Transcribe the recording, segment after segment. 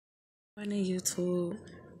Morning, YouTube.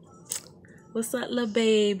 What's up, little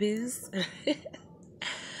babies?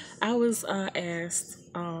 I was asked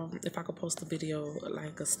if I could post a video,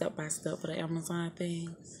 like a step by step for the Amazon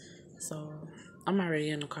thing. So I'm already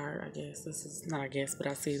in the cart, I guess. This is not, I guess, but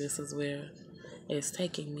I see this is where it's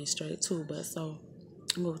taking me straight to. But so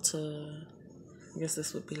move to, I guess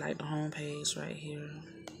this would be like the home page right here.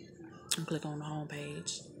 And click on the home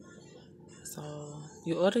page. So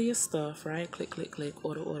you order your stuff, right? Click, click, click.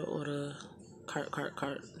 Order, order, order. Cart, cart,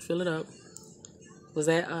 cart. Fill it up. Was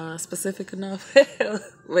that specific enough?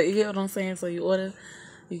 But you get what I'm saying? So you order,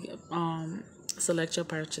 you select your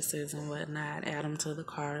purchases and whatnot, add them to the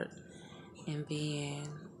cart, and then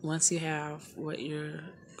once you have what you're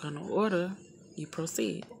gonna order, you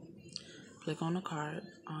proceed. Click on the cart.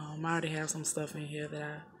 I already have some stuff in here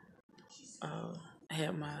that I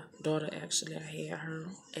had my daughter actually. I had her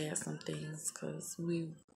add some things because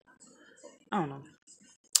I don't know.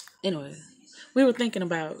 Anyway, we were thinking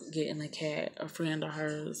about getting a cat. A friend of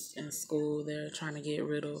hers in school, they're trying to get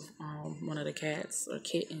rid of one of the cats or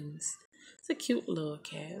kittens. It's a cute little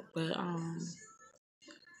cat, but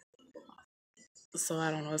so I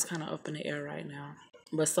don't know. It's kind of up in the air right now.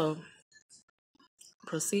 But so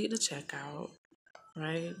proceed to checkout,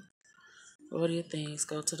 right? Order your things,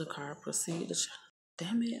 go to the car, proceed to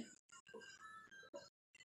damn it.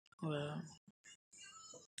 Well,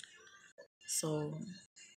 so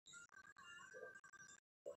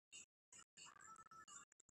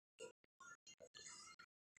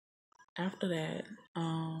after that,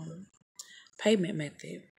 payment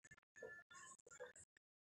method.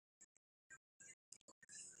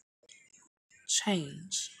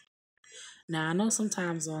 Change. Now I know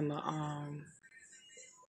sometimes on the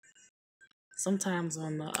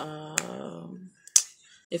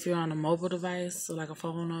if you're on a mobile device, so like a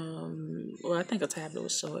phone, well, I think a tablet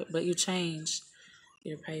would show it, but you change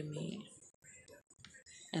your payment,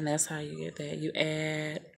 and that's how you get that. You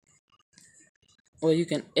add, or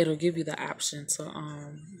it'll give you the option to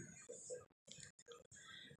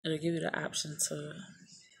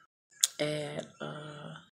add,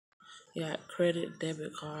 you got credit,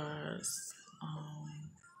 debit cards,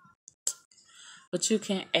 but you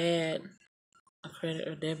can add a credit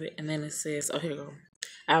or debit, and then it says, oh, here you go.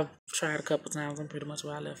 I've tried a couple times. I'm pretty much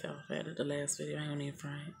where I left off at the last video. I ain't gonna even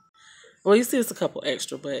front. Well, you see it's a couple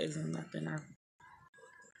extra, but it's nothing.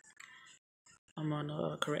 I'm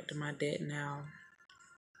on correcting my debt now.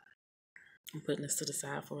 I'm putting this to the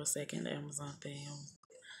side for a second, the Amazon thing.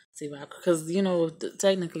 See about, because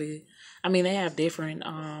technically, I mean, they have different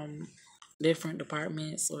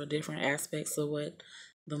departments or different aspects of what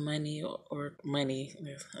the money or money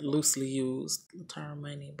is loosely used, the term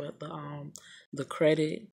money, but the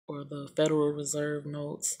credit or the Federal Reserve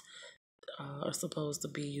notes are supposed to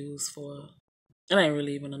be used for. It ain't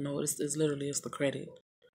really even a note. It's literally it's the credit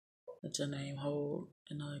that your name hold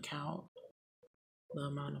in the account, the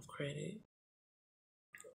amount of credit.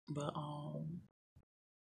 But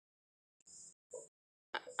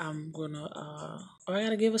I'm gonna I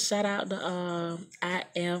gotta give a shout out to I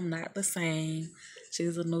am not the same.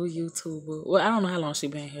 She's a new YouTuber. Well, I don't know how long she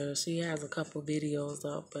been here. She has a couple videos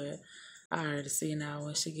up, but I already see now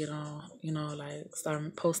when she get on, like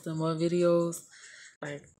start posting more videos.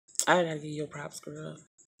 Like I gotta give you your props, girl.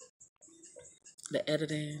 The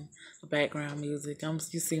editing, the background music. You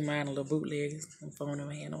see mine a little bootlegs, phone in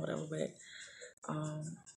my hand or whatever, but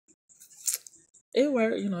it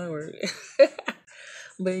worked, it worked.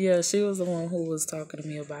 But yeah, she was the one who was talking to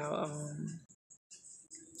me about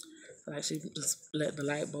like she just let the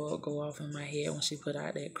light bulb go off in my head when she put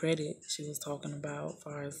out that credit. She was talking about as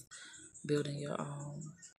far as building your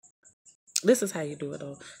this is how you do it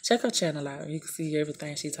though. Check her channel out. You can see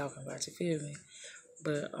everything she talking about, you feel me?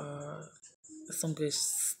 But some good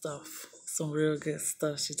stuff. Some real good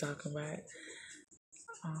stuff she talking about.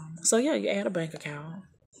 So yeah, you add a bank account.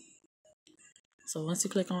 So once you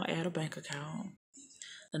click on add a bank account,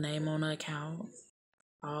 the name on the account,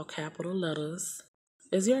 all capital letters,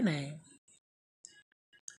 is your name.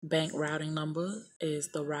 Bank routing number is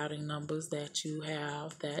the routing numbers that you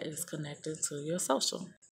have that is connected to your social.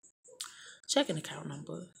 Checking account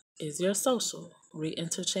number is your social.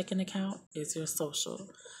 Re-enter checking account is your social.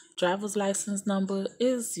 Driver's license number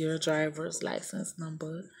is your driver's license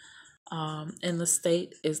number. And the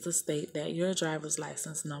state is the state that your driver's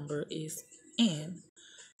license number is in.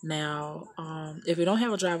 Now, if you don't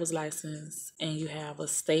have a driver's license and you have a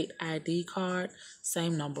state ID card,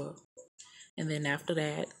 same number. And then after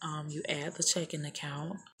that, you add the checking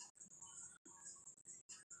account.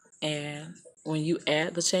 And when you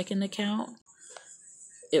add the checking account,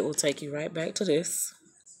 it will take you right back to this.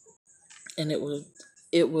 And it will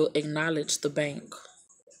it will acknowledge the bank.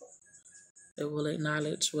 It will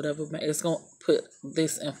acknowledge whatever bank. It's going to put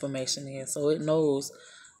this information in, so it knows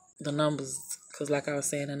the numbers. Because like I was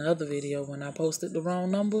saying in the other video, when I posted the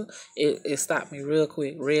wrong number, it stopped me real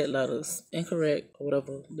quick. Red letters, incorrect,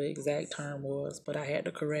 whatever the exact term was. But I had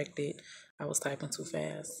to correct it. I was typing too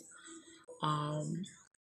fast.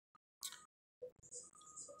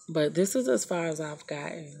 But this is as far as I've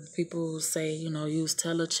gotten. People say, use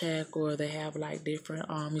telecheck, or they have like different,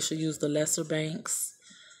 you should use the lesser banks,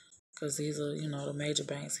 because these are, the major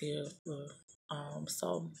banks here.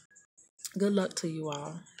 So good luck to you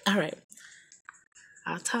all. All right.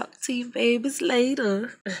 I'll talk to you babies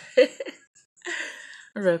later.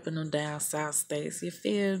 I'm repping them down south states. You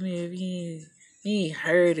feel me? If you ain't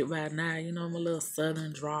heard it by now, I'm a little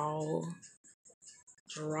southern drawl.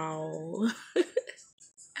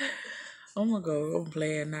 I'm gonna go. I'm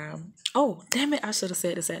playing now. Oh, damn it. I should have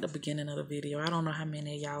said this at the beginning of the video. I don't know how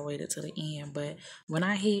many of y'all waited to the end, but when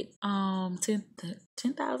I hit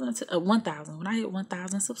 1,000, when I hit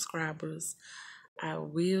 1,000 subscribers, I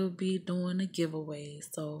will be doing a giveaway.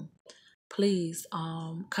 So please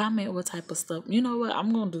comment what type of stuff. You know what?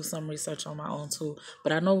 I'm gonna do some research on my own too.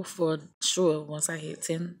 But I know for sure once I hit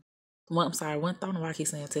 1,000, why I keep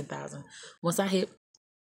saying 10,000. Once I hit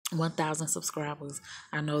 1,000 subscribers,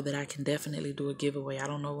 I know that I can definitely do a giveaway. I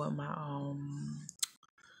don't know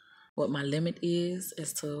what my limit is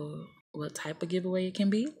as to what type of giveaway it can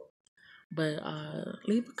be, but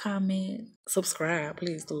leave a comment, subscribe,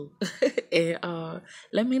 please do, and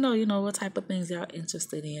let me know what type of things y'all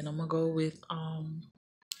interested in. I'm gonna go with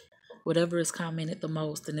whatever is commented the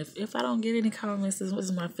most, and if I don't get any comments,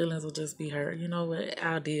 my feelings will just be hurt. You know what?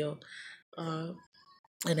 I'll deal.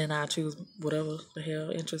 And then I choose whatever the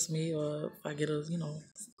hell interests me, or if I get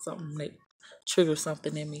something that triggers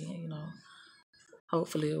something in me,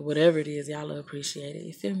 hopefully whatever it is, y'all will appreciate it.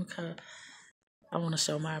 You feel me? Cause I want to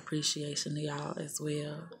show my appreciation to y'all as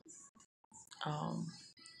well,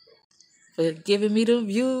 for giving me the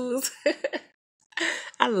views.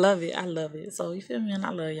 I love it. So you feel me? And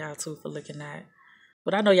I love y'all too for looking at.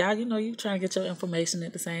 But I know y'all, you trying to get your information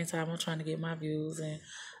at the same time. I'm trying to get my views, and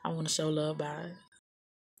I want to show love by,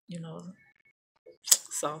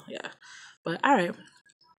 so yeah. But all right,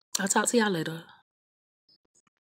 I'll talk to y'all later.